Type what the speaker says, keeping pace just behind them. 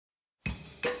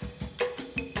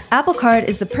Apple Card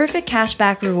is the perfect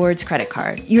cashback rewards credit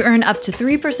card. You earn up to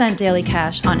 3% daily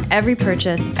cash on every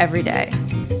purchase every day.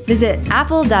 Visit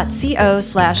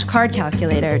apple.co/card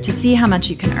calculator to see how much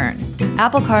you can earn.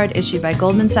 Apple Card issued by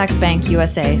Goldman Sachs Bank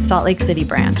USA, Salt Lake City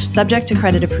branch, subject to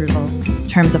credit approval.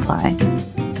 Terms apply.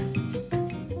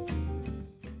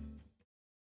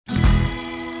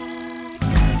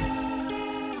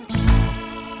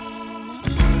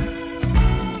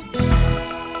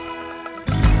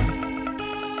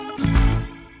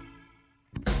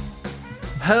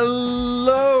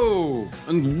 Hello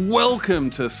and welcome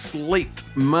to Slate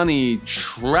Money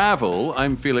Travel.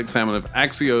 I'm Felix Salmon of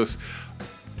Axios.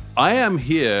 I am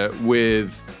here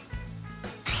with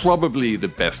probably the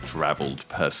best traveled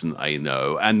person I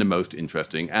know, and the most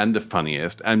interesting, and the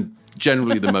funniest, and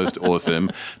generally the most awesome,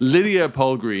 Lydia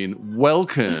Polgreen.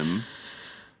 Welcome.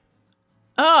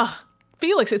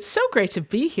 Felix, it's so great to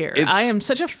be here. I am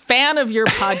such a fan of your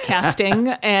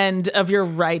podcasting and of your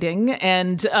writing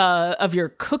and of your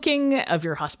cooking, of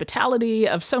your hospitality,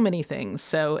 of so many things.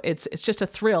 So it's just a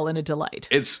thrill and a delight.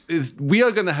 We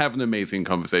are going to have an amazing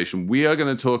conversation. We are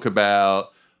going to talk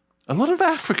about a lot of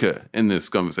Africa in this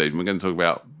conversation. We're going to talk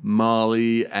about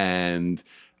Mali and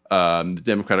the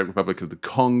Democratic Republic of the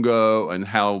Congo and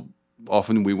how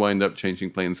often we wind up changing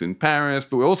planes in Paris,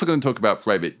 but we're also going to talk about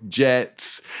private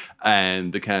jets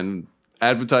and the Cannes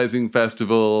Advertising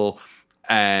Festival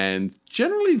and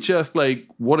generally just like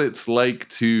what it's like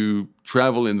to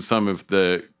travel in some of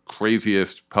the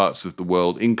craziest parts of the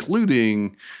world,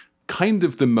 including kind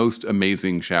of the most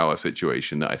amazing shower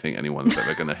situation that I think anyone's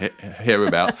ever going to hear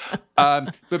about.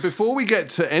 But before we get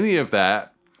to any of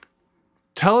that,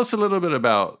 tell us a little bit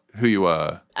about who you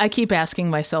are. I keep asking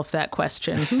myself that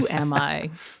question. Who am I?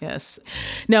 Yes.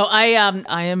 No, I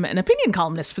am an opinion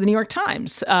columnist for the New York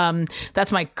Times.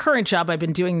 That's my current job. I've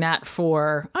been doing that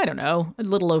for, I don't know, a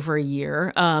little over a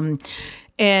year.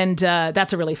 And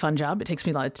that's a really fun job. It takes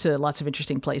me to lots of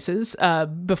interesting places.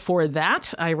 Before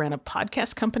that, I ran a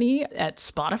podcast company at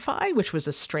Spotify, which was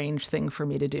a strange thing for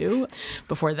me to do.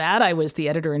 Before that, I was the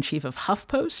editor-in-chief of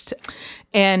HuffPost.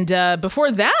 And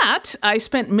before that, I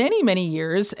spent many, many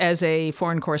years as a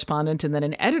foreign correspondent and then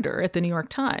an editor at the New York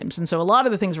Times. And so a lot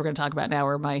of the things we're going to talk about now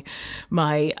are my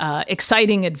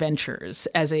exciting adventures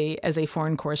as a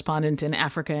foreign correspondent in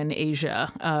Africa and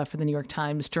Asia for the New York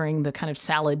Times during the kind of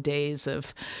salad days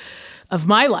of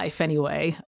my life,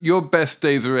 anyway. Your best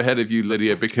days are ahead of you,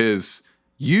 Lydia, because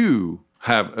you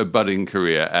have a budding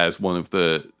career as one of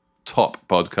the top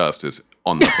podcasters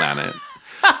on the planet.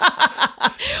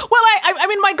 Well, I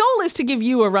mean, my goal is to give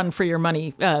you a run for your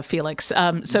money, Felix.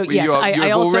 So yes, you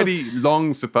have also already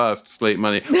long surpassed Slate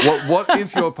Money. What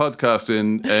is your podcast,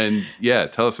 and yeah,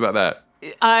 tell us about that.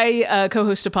 I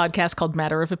co-host a podcast called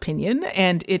Matter of Opinion,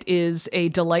 and it is a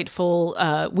delightful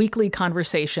weekly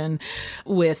conversation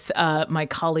with my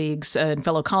colleagues and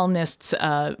fellow columnists,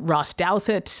 Ross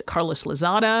Douthat, Carlos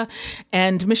Lozada,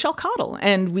 and Michelle Cottle.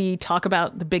 And we talk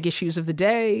about the big issues of the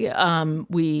day.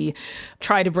 We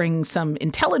try to bring some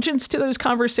intelligence to those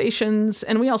conversations,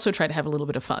 and we also try to have a little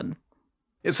bit of fun.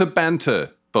 It's a banter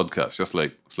podcast, just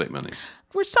like Slate Money.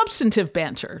 We're substantive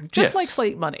banter, just like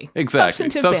Slate Money. Exactly.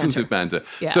 Substantive banter.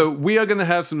 Yeah. So we are going to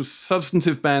have some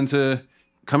substantive banter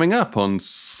coming up on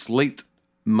Slate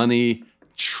Money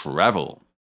Travel.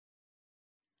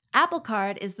 Apple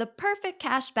Card is the perfect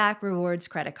cashback rewards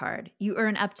credit card. You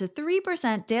earn up to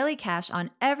 3% daily cash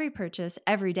on every purchase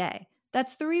every day.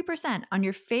 That's 3% on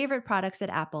your favorite products at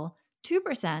Apple,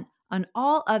 2% on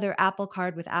all other Apple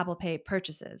Card with Apple Pay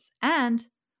purchases, and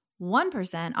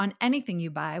 1% on anything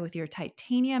you buy with your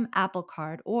titanium Apple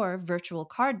Card or virtual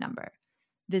card number.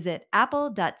 Visit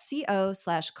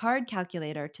apple.co/card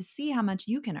calculator to see how much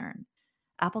you can earn.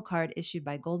 Apple Card issued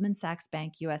by Goldman Sachs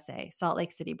Bank USA, Salt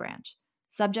Lake City branch.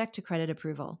 Subject to credit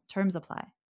approval. Terms apply.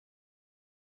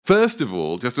 First of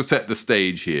all, just to set the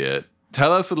stage here,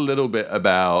 tell us a little bit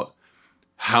about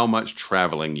how much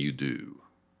traveling you do.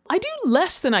 I do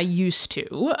less than I used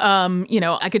to.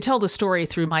 I could tell the story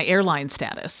through my airline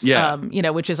status,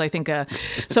 which is, I think,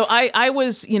 so I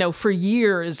was, for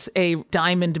years a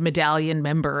diamond medallion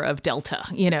member of Delta,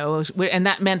 and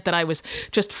that meant that I was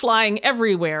just flying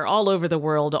everywhere, all over the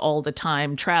world, all the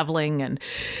time, traveling. And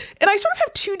I sort of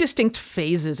have two distinct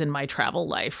phases in my travel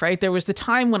life, right? There was the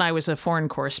time when I was a foreign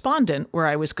correspondent where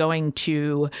I was going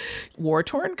to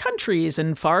war-torn countries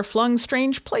and far-flung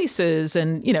strange places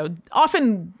and,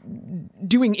 often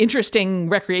doing interesting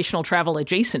recreational travel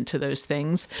adjacent to those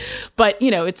things. But,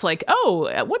 it's like,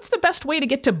 what's the best way to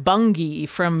get to Bangui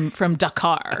from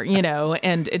Dakar,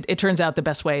 and it turns out the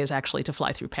best way is actually to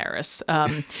fly through Paris.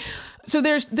 So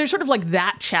there's sort of like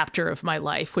that chapter of my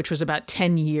life, which was about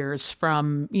 10 years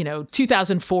from,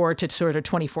 2004 to sort of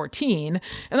 2014.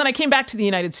 And then I came back to the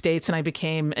United States and I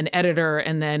became an editor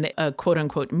and then a quote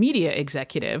unquote media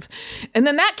executive. And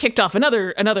then that kicked off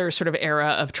another sort of era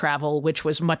of travel, which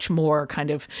was much more kind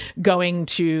of going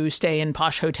to stay in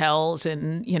posh hotels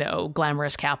and,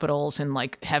 glamorous capitals and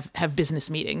like have business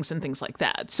meetings and things like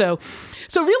that. So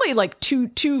really like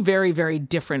two very, very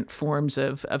different forms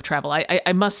of travel.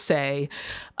 I must say,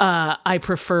 I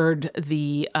preferred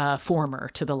the former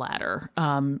to the latter,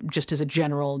 just as a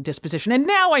general disposition. And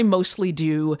now I mostly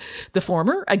do the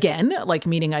former again, like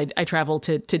meaning I travel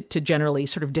to generally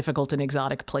sort of difficult and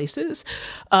exotic places,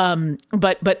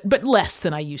 but less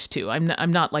than I used to.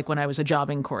 I'm not like when I was a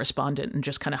jobbing correspondent and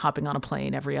just kind of hopping on a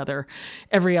plane every other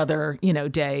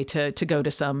day to go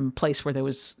to some place where there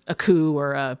was a coup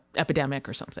or a epidemic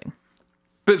or something.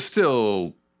 But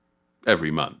still,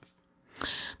 every month.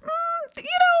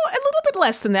 A little bit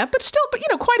less than that, but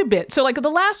quite a bit. So like the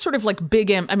last sort of like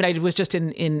big, I was just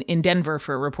in Denver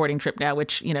for a reporting trip now,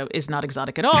 which, is not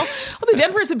exotic at all. Although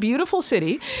Denver is a beautiful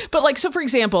city. But like, so for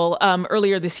example,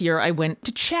 earlier this year, I went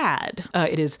to Chad.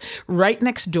 It is right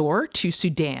next door to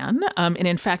Sudan. And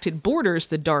in fact, it borders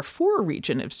the Darfur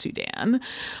region of Sudan.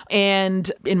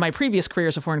 And in my previous career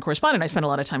as a foreign correspondent, I spent a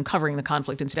lot of time covering the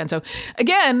conflict in Sudan. So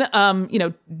again,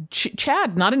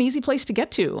 Chad, not an easy place to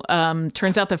get to.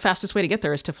 Turns out the fastest way to get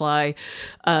there is to fly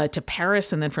to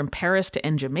Paris and then from Paris to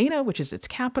N'Djamena, which is its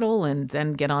capital, and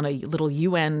then get on a little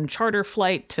UN charter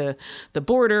flight to the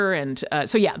border. And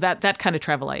so, yeah, that kind of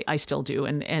travel I still do.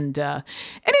 And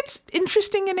it's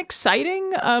interesting and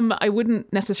exciting. I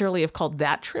wouldn't necessarily have called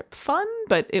that trip fun,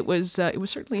 but it was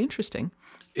certainly interesting.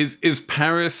 Is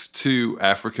Paris to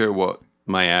Africa what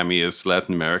Miami is to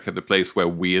Latin America, the place where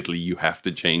weirdly you have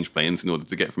to change planes in order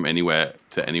to get from anywhere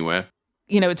to anywhere?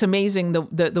 It's amazing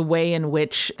the way in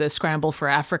which the Scramble for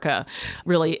Africa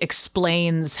really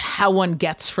explains how one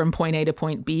gets from point A to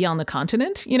point B on the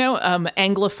continent.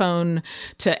 Anglophone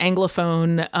to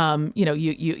Anglophone,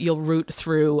 you'll route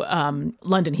through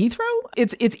London Heathrow.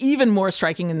 It's even more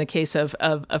striking in the case of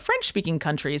French-speaking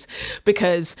countries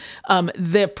because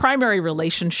the primary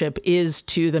relationship is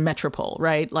to the metropole,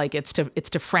 right? Like it's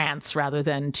to France rather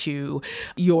than to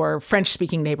your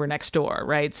French-speaking neighbor next door,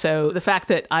 right? So the fact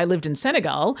that I lived in Senegal,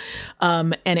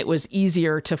 and it was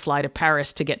easier to fly to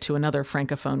Paris to get to another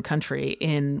Francophone country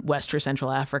in West or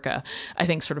Central Africa, I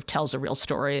think sort of tells a real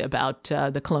story about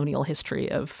the colonial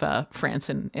history of France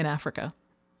in Africa.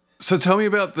 So tell me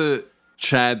about the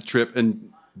Chad trip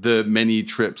and the many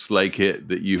trips like it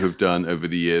that you have done over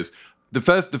the years. The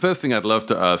first thing I'd love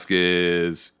to ask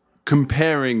is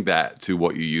comparing that to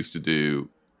what you used to do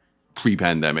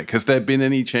pre-pandemic. Has there been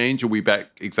any change? Are we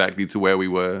back exactly to where we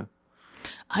were?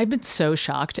 I've been so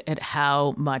shocked at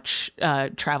how much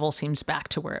travel seems back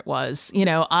to where it was.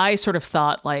 I sort of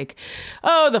thought like,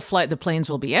 oh, the planes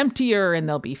will be emptier and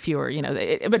there'll be fewer,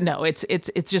 but no, it's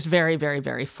just very, very,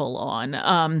 very full on.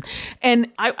 And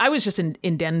I was just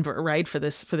in Denver, right, for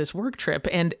this work trip.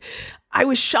 And I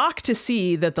was shocked to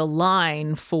see that the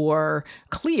line for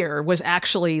clear was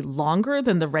actually longer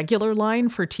than the regular line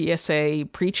for TSA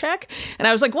pre-check. And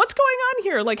I was like, what's going on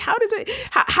here? Like, how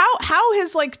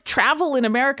has like travel in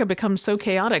America become so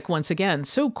chaotic once again,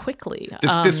 so quickly?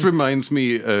 This reminds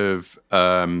me of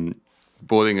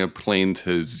boarding a plane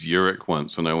to Zurich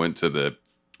once when I went to the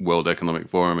World Economic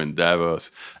Forum in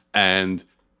Davos. And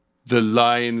the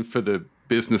line for the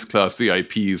business class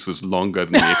VIPs was longer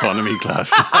than the economy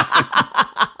class line.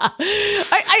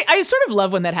 I sort of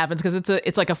love when that happens because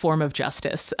it's like a form of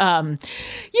justice.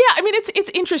 It's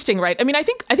interesting, right? I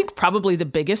think probably the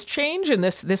biggest change, and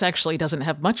this actually doesn't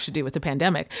have much to do with the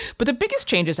pandemic, but the biggest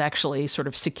change is actually sort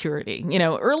of security.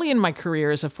 Early in my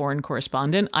career as a foreign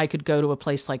correspondent, I could go to a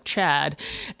place like Chad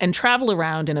and travel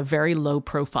around in a very low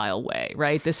profile way,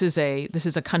 right? This is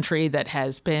a country that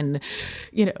has been,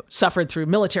 suffered through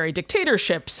military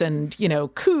dictatorships and,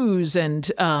 coups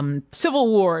and civil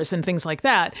wars and things like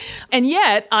that. And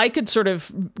yet I could sort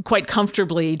of quite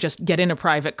comfortably just get in a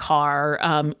private car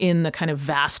in the kind of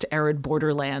vast arid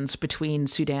borderlands between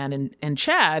Sudan and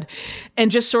Chad and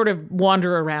just sort of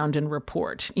wander around and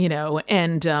report,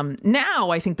 and now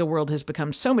I think the world has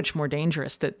become so much more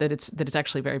dangerous that it's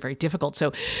actually very, very difficult.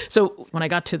 So when I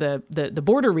got to the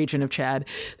border region of Chad,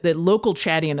 the local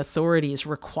Chadian authorities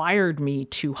required me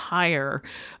to hire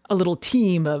a little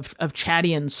team of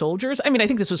Chadian soldiers. I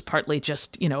think this was partly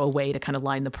just, a way to kind of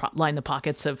line the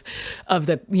pockets of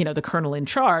the, the colonel in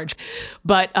charge.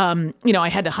 But, I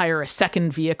had to hire a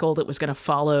second vehicle that was going to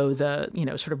follow the,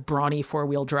 sort of brawny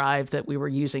 4-wheel drive that we were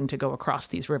using to go across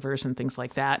these rivers and things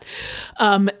like that.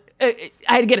 I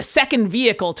had to get a second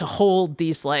vehicle to hold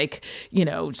these like,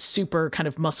 super kind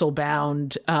of muscle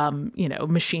bound,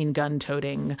 machine gun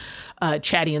toting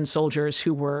Chadian soldiers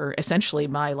who were essentially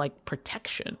my like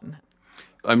protection.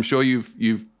 I'm sure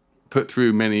you've put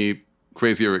through many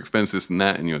crazier expenses than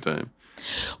that in your time.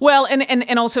 Well,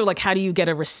 and also like, how do you get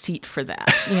a receipt for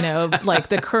that? Like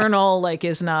the colonel like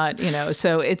is not,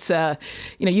 so it's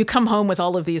you come home with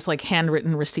all of these like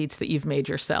handwritten receipts that you've made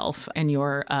yourself, and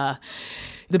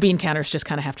the bean counters just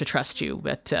kind of have to trust you.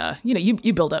 But,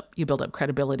 you build up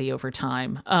credibility over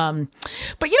time. But,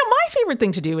 my favorite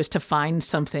thing to do is to find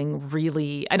something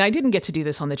really, and I didn't get to do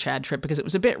this on the Chad trip because it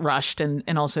was a bit rushed,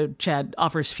 and also Chad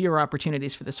offers fewer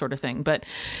opportunities for this sort of thing. But,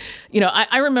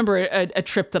 I remember a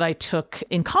trip that I took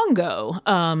in Congo,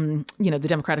 the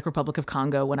Democratic Republic of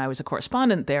Congo, when I was a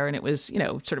correspondent there. And it was,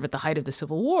 sort of at the height of the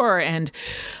Civil War. And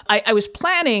I was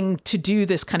planning to do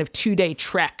this kind of 2-day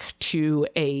trek to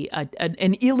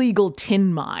an illegal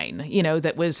tin mine,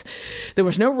 there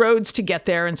was no roads to get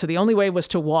there. And so the only way was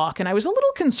to walk. And I was a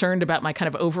little concerned about my kind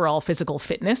of overall physical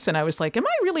fitness. And I was like, am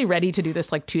I really ready to do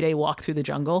this like 2-day walk through the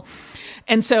jungle?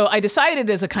 And so I decided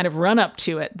as a kind of run up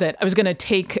to it that I was going to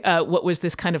take what was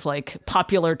this kind of like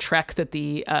popular trek that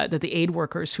the aid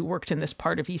workers who worked in this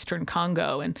part of Eastern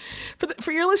Congo. And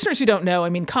for your listeners who don't know, I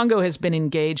mean, Congo has been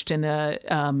engaged in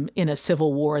a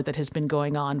civil war that has been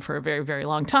going on for a very, very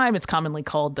long time. It's commonly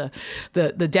called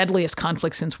the deadliest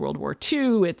conflict since World War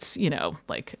II. It's,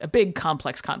 like a big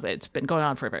complex conflict. It's been going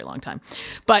on for a very long time.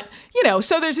 But,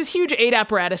 so there's this huge aid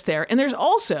apparatus there. And there's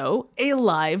also a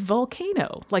live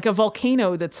volcano, like a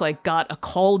volcano that's like got a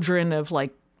cauldron of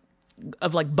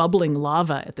bubbling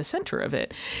lava at the center of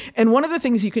it. And one of the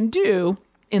things you can do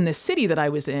in this city that I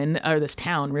was in, or this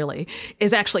town really,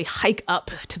 is actually hike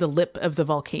up to the lip of the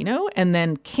volcano and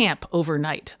then camp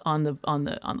overnight on the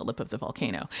lip of the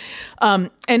volcano.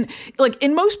 And like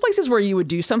in most places where you would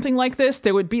do something like this,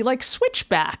 there would be like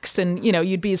switchbacks, and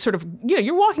you'd be sort of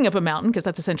you're walking up a mountain because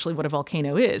that's essentially what a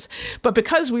volcano is. But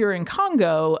because we were in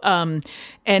Congo,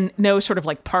 and no sort of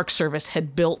like park service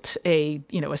had built a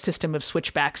system of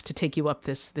switchbacks to take you up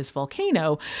this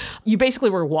volcano, you basically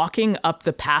were walking up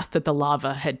the path that the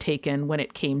lava had taken when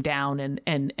it came down and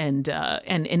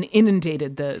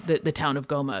inundated the town of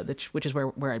Goma, which is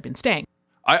where I'd been staying.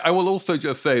 I will also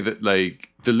just say that, like,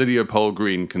 the Lydia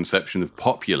Polgreen conception of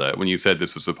popular, when you said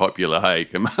this was a popular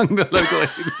hike among the local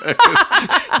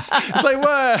it's like,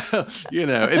 well,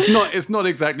 it's not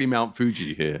exactly Mount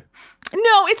Fuji here.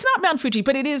 No, it's not Mount Fuji,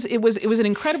 but it was an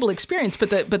incredible experience.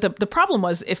 But the problem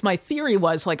was, if my theory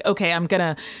was like, okay, I'm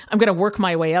gonna work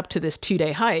my way up to this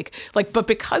 2-day hike, but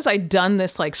because I'd done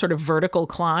this like sort of vertical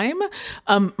climb,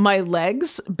 my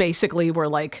legs basically were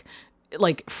like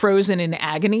frozen in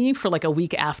agony for like a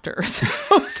week after. So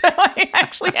I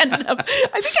actually ended up,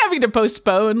 I think, having to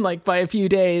postpone like by a few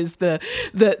days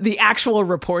the actual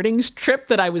reporting trip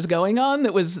that I was going on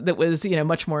that was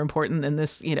much more important than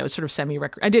this sort of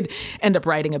semi-record. I did end up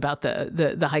writing about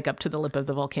the hike up to the lip of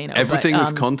the volcano. Everything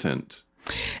is content.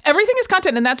 Everything is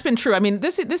content, and that's been true. I mean,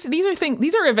 these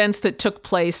are events that took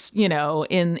place, in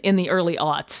the early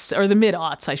aughts, or the mid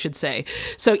aughts, I should say.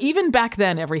 So even back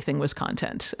then, everything was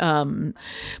content.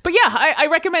 But yeah, I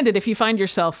recommend it if you find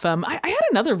yourself. I had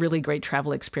another really great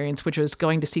travel experience, which was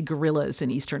going to see gorillas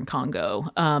in Eastern Congo.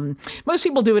 Most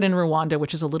people do it in Rwanda,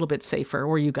 which is a little bit safer,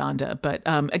 or Uganda. But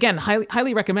again,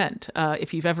 highly recommend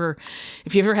if you've ever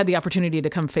had the opportunity to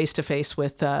come face to face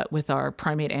with our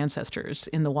primate ancestors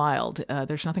in the wild.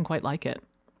 There's nothing quite like it.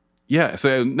 Yeah.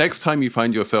 So next time you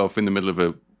find yourself in the middle of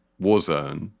a war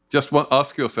zone, just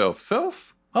ask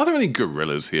yourself, are there any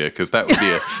gorillas here? Because that would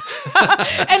be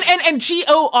and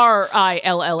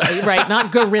GORILLA, right?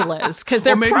 Not gorillas, because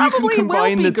there probably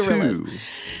will be gorillas. Two.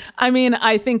 I mean,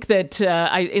 I think that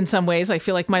in some ways, I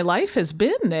feel like my life has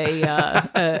been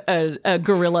a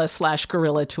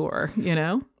gorilla/gorilla tour.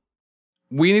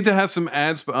 We need to have some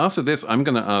ads, but after this, I'm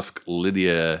going to ask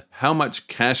Lydia how much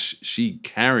cash she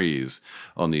carries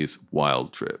on these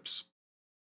wild trips.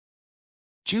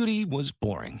 Judy was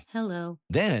boring. Hello.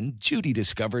 Then Judy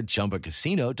discovered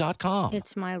ChumbaCasino.com.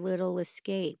 It's my little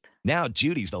escape. Now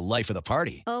Judy's the life of the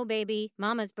party. Oh, baby,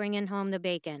 mama's bringing home the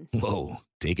bacon. Whoa,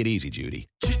 take it easy, Judy.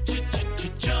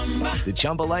 The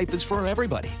Chumba life is for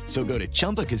everybody. So go to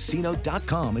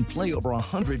ChumbaCasino.com and play over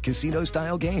 100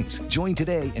 casino-style games. Join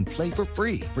today and play for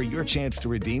free for your chance to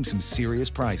redeem some serious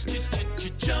prizes.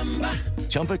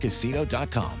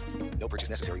 ChumbaCasino.com. No purchase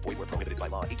necessary. Void where prohibited by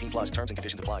law. 18 plus terms and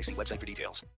conditions apply. See website for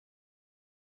details.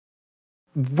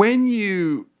 When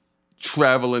you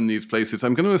travel in these places,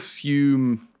 I'm going to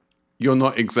assume you're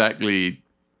not exactly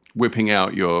whipping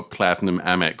out your platinum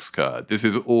Amex card. This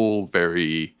is all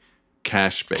very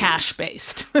cash-based.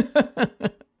 Cash-based.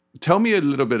 Tell me a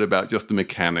little bit about just the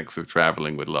mechanics of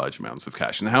traveling with large amounts of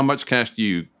cash, and how much cash do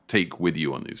you take with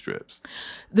you on these trips?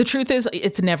 The truth is,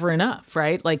 it's never enough,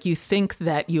 right? Like, you think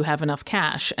that you have enough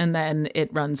cash and then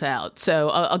it runs out. So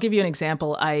I'll give you an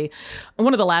example.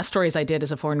 One of the last stories I did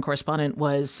as a foreign correspondent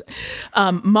was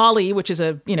Mali, which is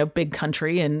a big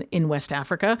country in West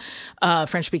Africa,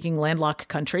 French-speaking landlocked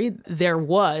country. There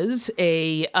was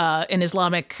an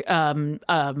Islamic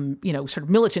sort of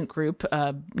militant group,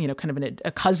 kind of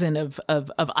a cousin of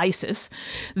ISIS,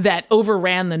 that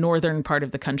overran the northern part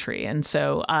of the country. And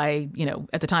so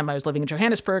at the time I was living in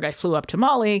Johannesburg, I flew up to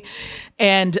Mali,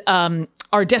 and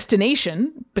our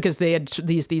destination, because they had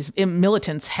these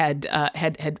militants had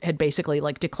basically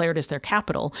like declared as their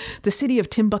capital the city of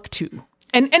Timbuktu.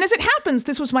 And as it happens,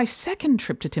 this was my second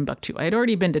trip to Timbuktu. I had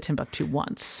already been to Timbuktu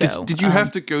once. So did you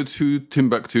have to go to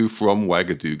Timbuktu from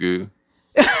Ouagadougou?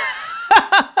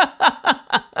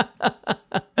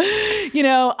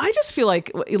 I just feel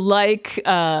like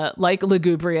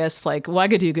lugubrious, like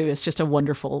Ouagadougou is just a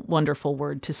wonderful, wonderful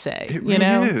word to say. It really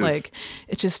is. Like,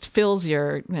 it just fills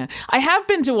your. I have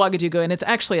been to Ouagadougou, and it's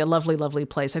actually a lovely, lovely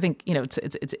place. I think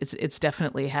it's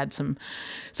definitely had some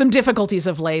difficulties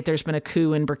of late. There's been a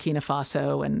coup in Burkina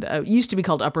Faso, and it used to be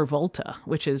called Upper Volta,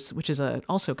 which is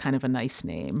also kind of a nice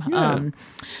name. Yeah.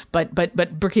 But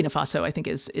Burkina Faso, I think,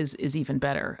 is even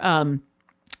better.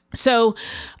 So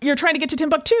you're trying to get to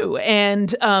Timbuktu,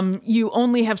 and you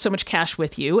only have so much cash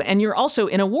with you, and you're also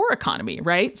in a war economy,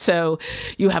 right? So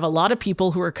you have a lot of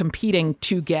people who are competing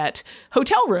to get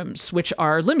hotel rooms, which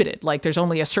are limited. Like, there's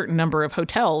only a certain number of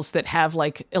hotels that have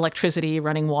like electricity,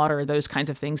 running water, those kinds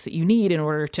of things that you need in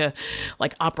order to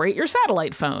like operate your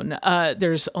satellite phone.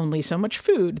 There's only so much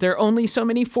food. There are only so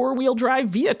many 4-wheel drive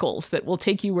vehicles that will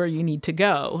take you where you need to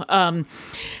go.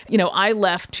 I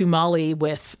left to Mali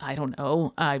with, I don't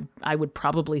know, I would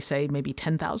probably say maybe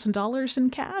 $10,000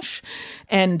 in cash.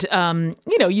 And,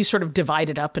 you sort of divide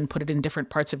it up and put it in different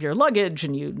parts of your luggage,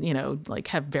 and you like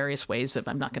have various ways of,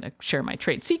 I'm not going to share my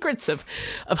trade secrets of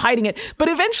hiding it, but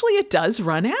eventually it does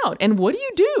run out. And what do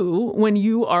you do when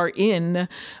you are in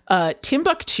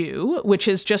Timbuktu, which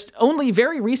has just only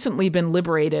very recently been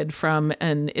liberated from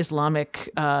an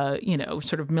Islamic,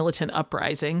 sort of militant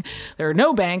uprising? There are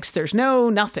no banks, there's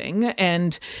no nothing,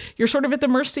 and you're sort of at the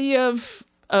mercy of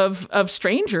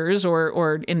strangers,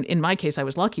 or in my case, I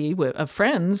was lucky, of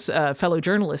friends, fellow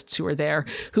journalists who were there,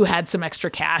 who had some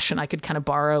extra cash, and I could kind of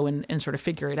borrow and sort of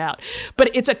figure it out. But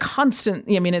it's a constant.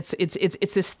 I mean, it's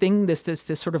this thing, this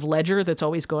sort of ledger that's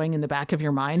always going in the back of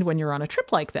your mind when you're on a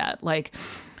trip like that. Like,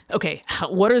 okay,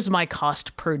 what is my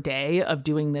cost per day of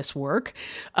doing this work?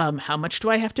 How much do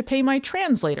I have to pay my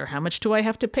translator? How much do I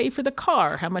have to pay for the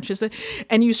car? How much is the...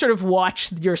 And you sort of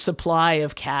watch your supply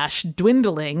of cash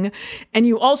dwindling. And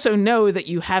you also know that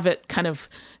you have it kind of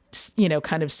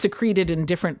secreted in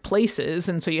different places.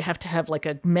 And so you have to have like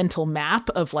a mental map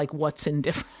of like what's in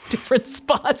different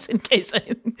spots in case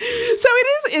it's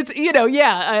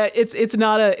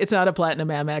not a platinum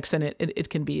Amex, and it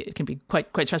can be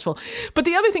quite stressful. But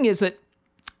the other thing is that,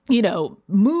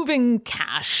 moving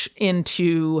cash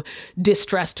into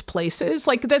distressed places,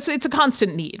 like it's a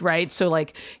constant need, right? So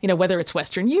like, whether it's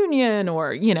Western Union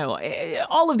or,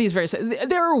 all of these various,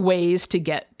 there are ways to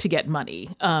get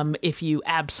money if you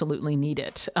absolutely need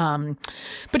it.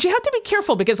 But you have to be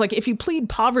careful, because like if you plead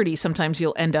poverty, sometimes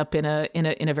you'll end up in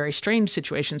a very strange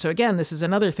situation. So again, this is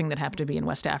another thing that happened to be in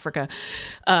West Africa.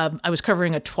 I was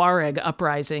covering a Tuareg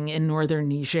uprising in northern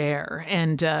Niger,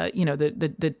 and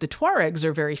the Tuaregs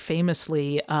are very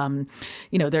famously,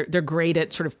 they're great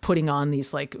at sort of putting on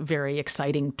these like very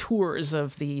exciting tours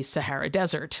of the Sahara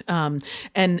Desert. And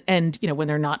when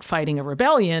they're not fighting a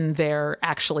rebellion, they're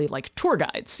actually like tour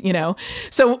guides,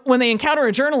 So when they encounter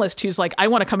a journalist who's like, I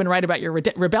want to come and write about your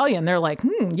rebellion, they're like,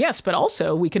 yes, but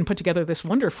also we can put together this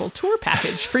wonderful tour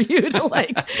package for you to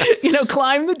like,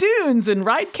 climb the dunes and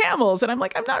ride camels. And I'm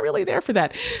like, I'm not really there for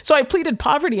that. So I pleaded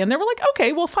poverty, and they were like,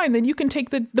 okay, well, fine. Then you can take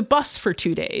the bus for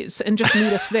 2 days and just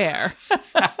meet us there.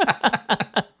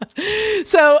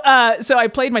 So I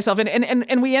played myself,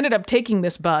 and we ended up taking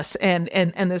this bus, and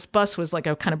this bus was like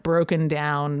a kind of broken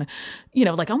down,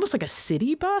 like almost like a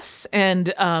city bus,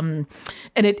 and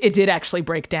it did actually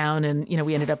break down, and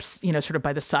we ended up sort of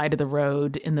by the side of the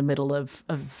road in the middle of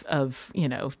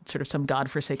sort of some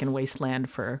godforsaken wasteland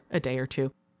for a day or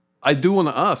two. I do want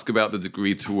to ask about the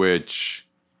degree to which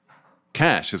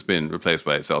cash has been replaced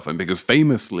by itself, and because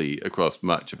famously across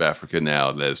much of Africa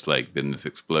now, there's like been this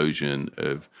explosion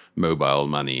of mobile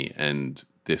money, and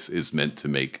this is meant to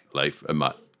make life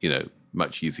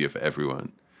much easier for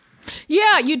everyone.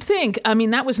 Yeah, you'd think. I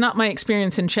mean, that was not my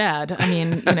experience in Chad. I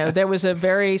mean, there was a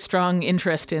very strong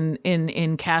interest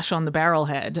in cash on the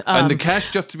barrelhead. And the cash,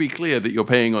 just to be clear, that you're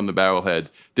paying on the barrelhead,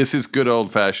 this is good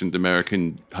old-fashioned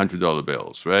American $100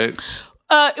 bills, right?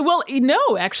 Well, no,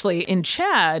 actually, in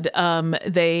Chad,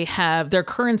 they have their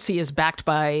currency is backed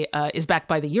by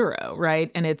the euro, right?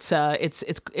 And it's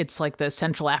like the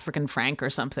Central African franc or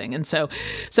something. And so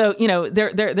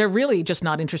they're really just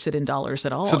not interested in dollars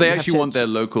at all. So they actually want their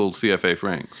local CFA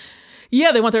francs.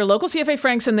 Yeah, they want their local CFA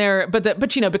francs in there, but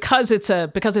because it's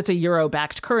a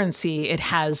euro-backed currency, it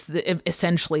has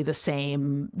essentially the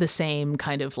same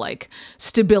kind of like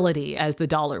stability as the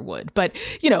dollar would. But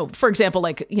for example,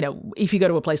 if you go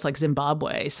to a place like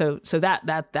Zimbabwe, so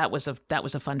that was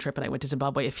a fun trip, and I went to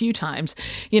Zimbabwe a few times.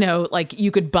 Like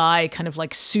you could buy kind of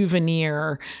like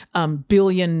souvenir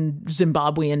billion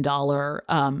Zimbabwean dollar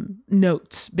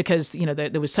notes because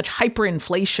there was such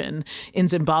hyperinflation in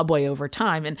Zimbabwe over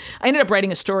time, and I ended up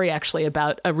writing a story actually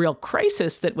about a real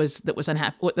crisis that was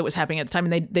happening at the time,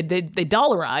 and they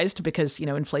dollarized because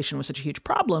inflation was such a huge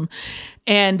problem,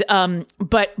 and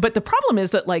but the problem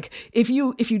is that like if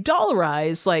you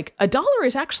dollarize, like a dollar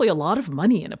is actually a lot of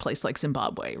money in a place like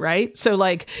Zimbabwe, right? So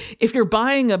like if you're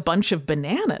buying a bunch of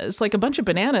bananas,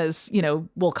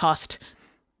 will cost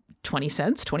 20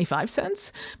 cents, 25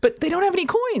 cents, but they don't have any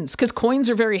coins because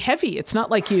coins are very heavy. It's not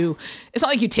like you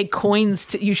take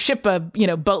coins you ship a,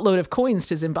 boatload of coins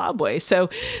to Zimbabwe. So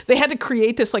they had to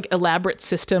create this like elaborate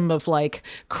system of like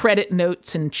credit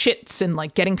notes and chits and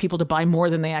like getting people to buy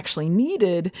more than they actually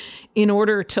needed in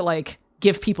order to like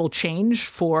give people change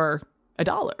for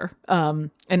 $1.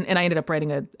 And I ended up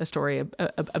writing a story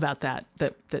about that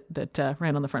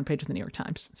ran on the front page of the New York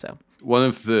Times. So one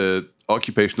of the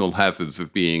occupational hazards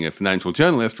of being a financial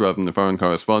journalist rather than a foreign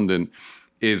correspondent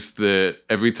is that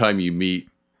every time you meet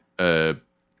a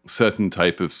certain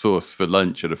type of source for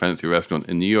lunch at a fancy restaurant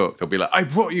in New York, they'll be like, I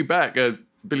brought you back a $1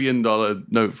 billion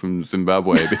note from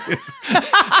Zimbabwe. Because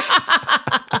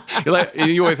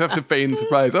you always have to feign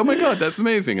surprise. Oh my God, that's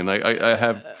amazing. And I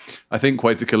have, I think,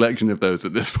 quite a collection of those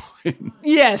at this point.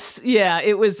 Yes. Yeah.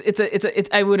 It's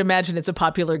I would imagine it's a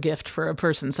popular gift for a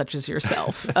person such as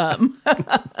yourself.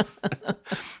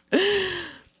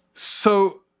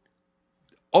 So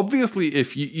obviously,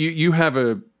 if you have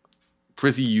a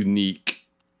pretty unique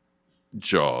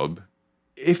job,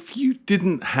 if you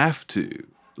didn't have to,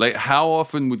 like, how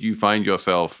often would you find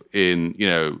yourself in,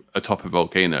 atop a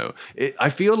volcano? I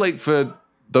feel like for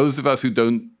those of us who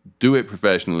don't do it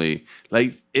professionally,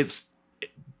 like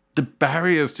the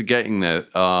barriers to getting there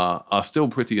are still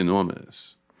pretty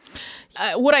enormous.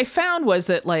 What I found was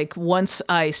that, like, once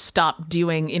I stopped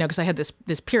doing, because I had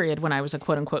this period when I was a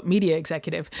quote unquote media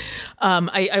executive,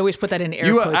 I always put that in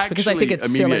air quotes because I think it's a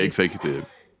media silly. Executive.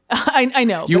 I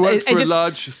know. You worked for a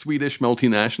large Swedish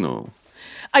multinational.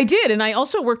 I did, and I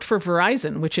also worked for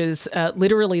Verizon, which is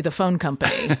literally the phone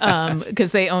company,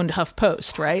 because they owned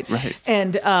HuffPost, right? Right.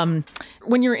 And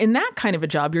when you're in that kind of a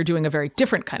job, you're doing a very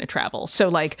different kind of travel. So,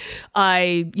 like,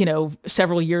 I,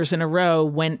 several years in a row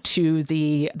went to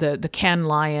the Cannes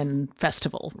Lion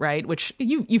Festival, right? Which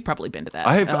you've probably been to that.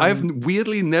 I've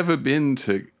weirdly never been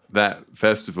to that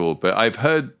festival, but I've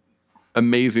heard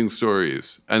amazing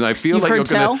stories, and I feel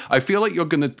like you're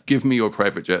gonna give me your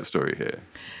private jet story here.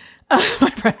 My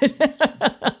private.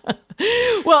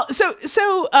 Well, so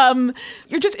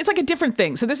it's like a different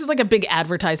thing. So this is like a big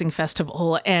advertising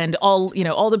festival, and all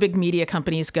the big media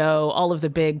companies go, all of the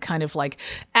big kind of like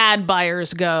ad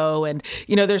buyers go, and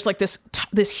there's like this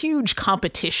huge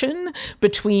competition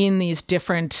between these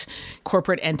different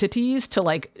corporate entities to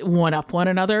like one up one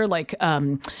another. Like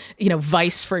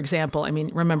Vice, for example. I mean,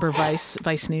 remember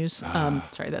Vice News?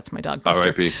 Sorry, that's my dog Buster.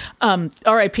 R.I.P.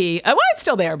 R.I.P. Well, it's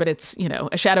still there, but it's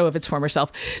a shadow of its former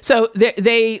self. So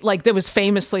they like there was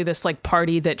famously this like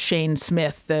party that Shane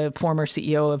Smith, the former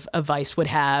CEO of Vice, would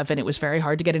have, and it was very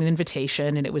hard to get an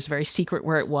invitation, and it was very secret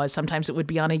where it was. Sometimes it would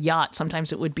be on a yacht,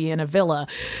 sometimes it would be in a villa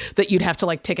that you'd have to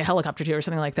like take a helicopter to or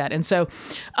something like that. And so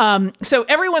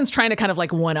everyone's trying to kind of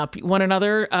like one up one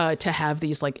another to have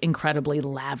these like incredibly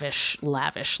lavish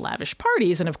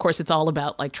parties, and of course it's all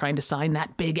about like trying to sign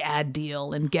that big ad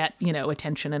deal and get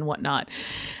attention and whatnot.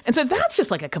 And so that's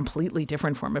just like a completely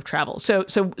different form of travel. So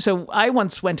I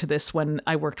once went to this when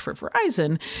I worked for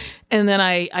Verizon, and then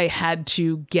I had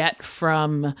to get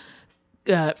from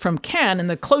Cannes, and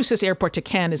the closest airport to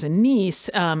Cannes is in Nice.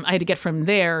 I had to get from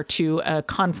there to a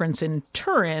conference in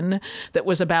Turin that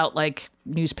was about like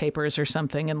newspapers or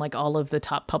something, and like all of the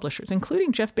top publishers,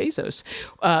 including Jeff Bezos,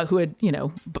 who had,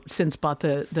 since bought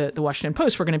the Washington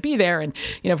Post, were going to be there. And,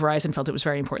 Verizon felt it was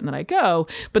very important that I go.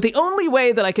 But the only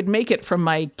way that I could make it from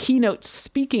my keynote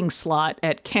speaking slot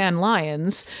at Cannes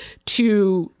Lions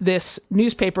to this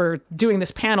newspaper doing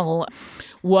this panel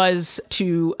was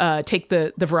to take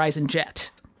the Verizon jet.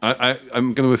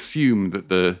 I'm going to assume that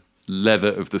the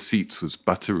leather of the seats was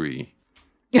buttery.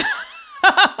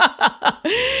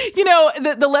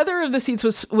 The leather of the seats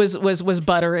was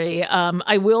buttery.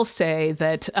 I will say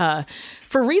that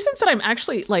for reasons that I'm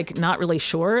actually like not really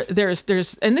sure, there's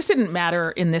and this didn't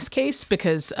matter in this case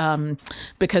because I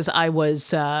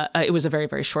was it was a very,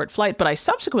 very short flight, but I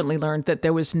subsequently learned that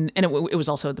there was, and it was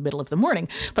also the middle of the morning,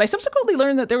 but I subsequently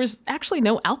learned that there was actually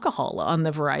no alcohol on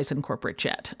the Verizon corporate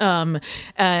jet. And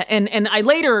I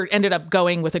later ended up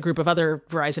going with a group of other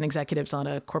Verizon executives on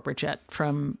a corporate jet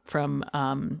from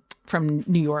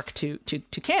New York to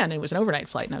Cannes, and it was an overnight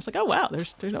flight, and I was like, oh wow,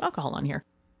 there's no alcohol on here.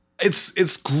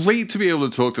 It's great to be able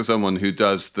to talk to someone who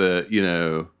does the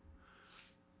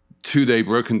 2-day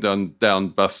broken down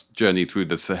bus journey through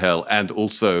the Sahel and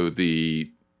also the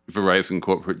Verizon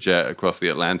corporate jet across the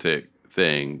Atlantic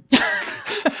thing.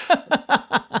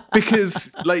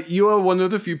 Because like you are one of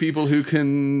the few people who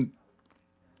can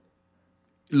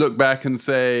look back and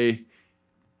say,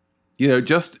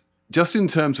 just in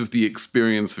terms of the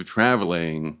experience of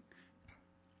traveling,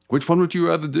 which one would you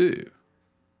rather do?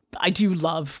 I do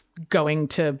love going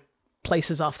to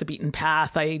places off the beaten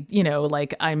path.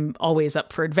 I'm always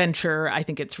up for adventure. I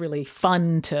think it's really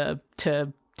fun to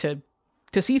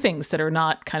see things that are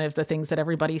not kind of the things that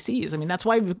everybody sees. I mean, that's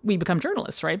why we become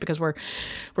journalists, right? Because we're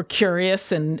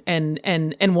curious and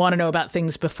want to know about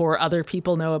things before other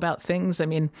people know about things. I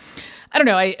mean, I don't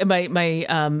know.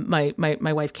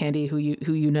 My wife Candy, who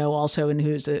you know also, and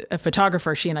who's a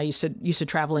photographer, she and I used to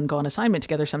travel and go on assignment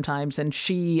together sometimes. And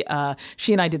she and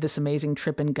I did this amazing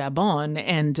trip in Gabon,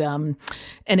 and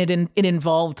it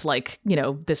involved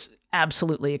this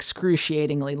absolutely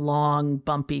excruciatingly long,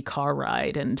 bumpy car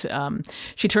ride. And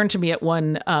she turned to me at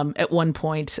one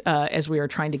point as we were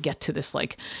trying to get to this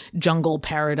like jungle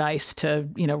paradise to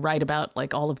write about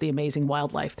like all of the amazing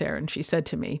wildlife there. And she said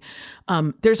to me,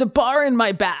 "There's a bar in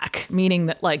my back," meaning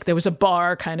that like there was a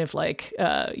bar kind of like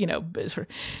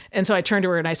and so I turned to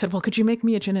her and I said, "Well, could you make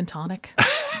me a gin and tonic?"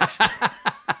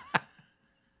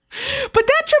 But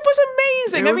that trip was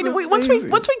amazing. Once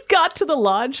we got to the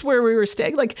lodge where we were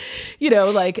staying,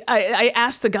 I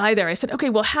asked the guy there, I said, okay,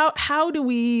 well, how do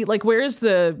we, like, where does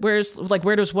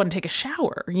one take a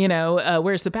shower?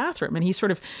 Where's the bathroom? And he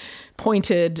sort of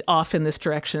pointed off in this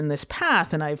direction, this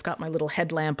path. And I've got my little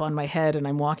headlamp on my head and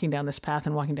I'm walking down this path.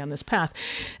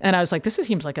 And I was like, this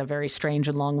seems like a very strange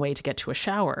and long way to get to a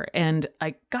shower. And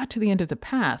I got to the end of the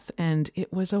path and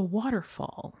it was a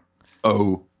waterfall.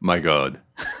 Oh my God.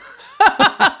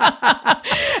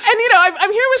 And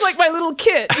I'm here with like my little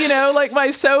kit, like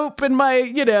my soap and my,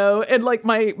 and like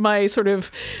my sort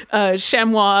of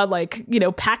chamois, like,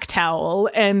 pack towel.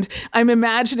 And I'm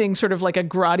imagining sort of like a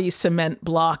grotty cement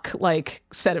block, like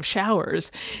set of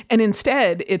showers. And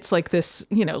instead it's like this,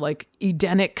 like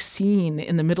Edenic scene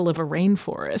in the middle of a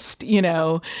rainforest,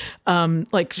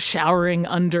 like showering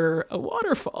under a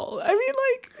waterfall. I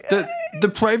mean, the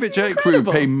private jet crew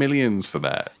pay millions for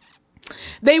that.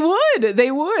 They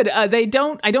would. I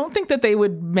don't think that they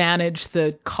would manage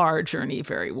the car journey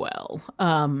very well.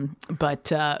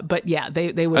 But yeah,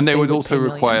 they would. And they would also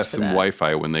require some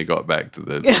Wi-Fi when they got back to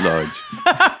the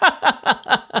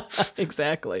lodge.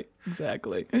 Exactly.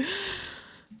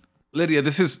 Lydia,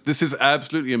 this is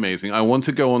absolutely amazing. I want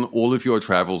to go on all of your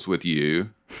travels with you.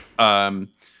 I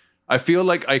feel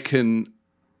like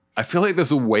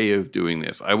there's a way of doing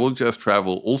this. I will just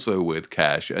travel also with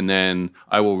cash, and then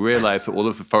I will realize that all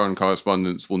of the foreign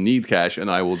correspondents will need cash,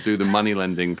 and I will do the money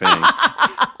lending thing.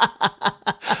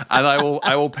 And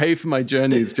I will pay for my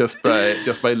journeys just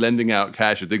by lending out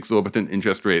cash at exorbitant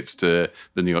interest rates to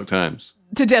the New York Times.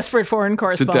 To desperate foreign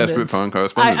correspondents.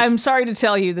 I'm sorry to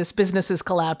tell you, this business is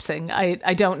collapsing.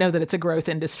 I don't know that it's a growth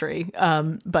industry,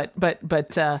 but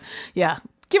yeah,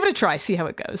 give it a try. See how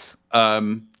it goes.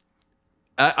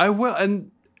 I will, and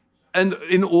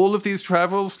in all of these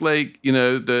travels, like,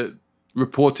 the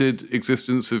reported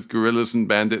existence of guerrillas and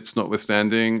bandits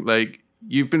notwithstanding, like,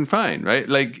 you've been fine, right?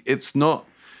 Like, it's not,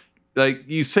 like,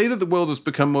 you say that the world has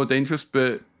become more dangerous,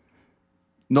 but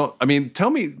not, I mean,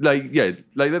 tell me,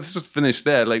 let's just finish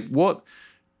there. Like,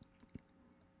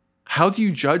 how do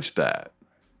you judge that?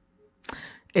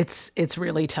 It's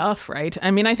really tough, right? I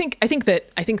mean, I think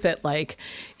that like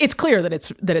it's clear that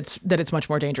it's much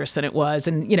more dangerous than it was,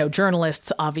 and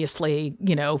journalists obviously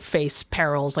face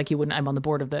perils like you wouldn't. I'm on the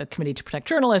board of the Committee to Protect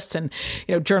Journalists, and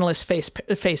journalists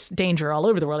face danger all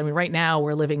over the world. I mean, right now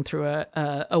we're living through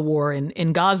a war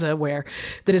in Gaza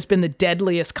that has been the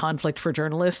deadliest conflict for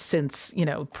journalists since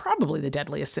probably the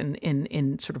deadliest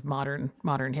in sort of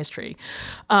modern history.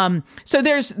 So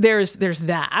there's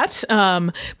that, but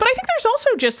I think there's also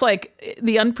just like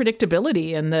the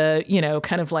unpredictability and the,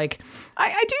 kind of like,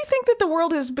 I do think that the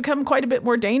world has become quite a bit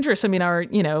more dangerous. I mean, our,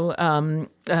 Evan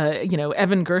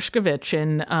Gershkovich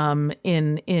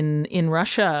in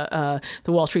Russia,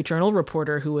 the Wall Street Journal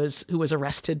reporter who was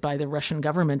arrested by the Russian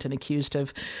government and accused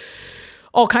of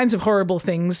all kinds of horrible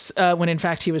things when in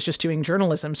fact he was just doing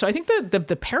journalism. So I think that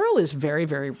the peril is very,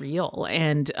 very real.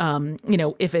 And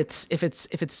if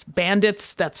it's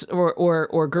bandits, that's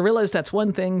or guerrillas, that's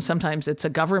one thing. Sometimes it's a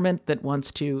government that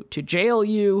wants to jail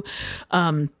you.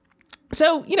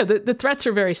 So the threats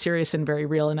are very serious and very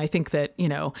real, and I think that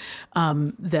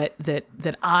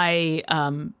that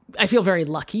I feel very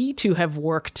lucky to have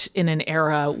worked in an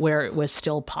era where it was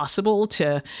still possible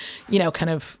to, kind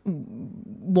of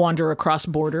wander across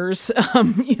borders,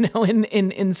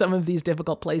 in some of these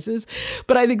difficult places.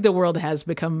 But I think the world has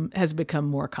become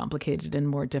more complicated and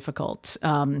more difficult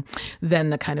than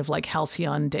the kind of like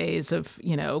halcyon days of,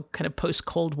 kind of post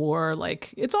Cold War,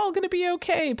 like it's all going to be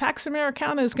okay. Pax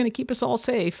Americana is going to keep us all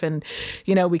safe, and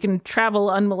we can travel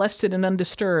unmolested and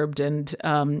undisturbed. And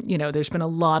there's been a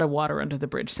lot of water under the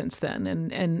bridge since then,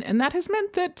 and that has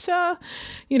meant that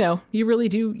you really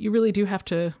do have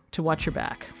to watch your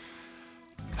back.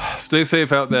 Stay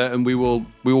safe out there, and we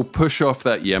will push off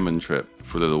that Yemen trip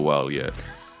for a little while yet.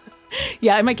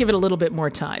 Yeah, I might give it a little bit more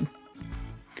time.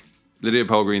 Lydia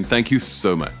Polgreen, thank you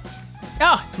so much.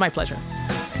 Oh, it's my pleasure.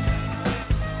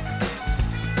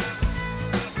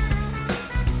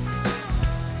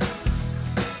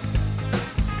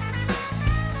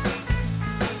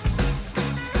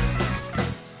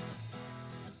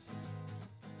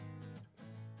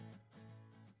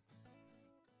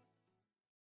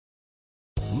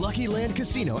 Lucky Land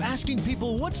Casino, asking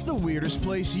people, what's the weirdest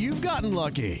place you've gotten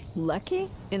lucky? Lucky?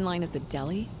 In line at the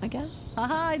deli, I guess?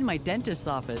 Aha, in my dentist's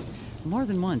office. More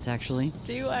than once, actually.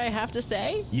 Do I have to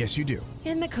say? Yes, you do.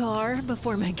 In the car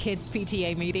before my kids'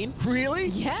 PTA meeting. Really?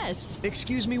 Yes.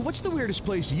 Excuse me, what's the weirdest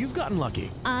place you've gotten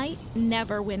lucky? I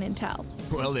never win and tell.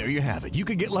 Well, there you have it. You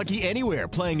can get lucky anywhere,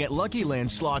 playing at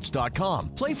LuckyLandSlots.com.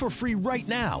 Play for free right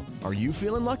now. Are you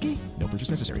feeling lucky? No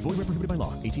purchase necessary. Void where prohibited by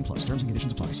law. 18+. Terms and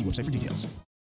conditions apply. See website for details.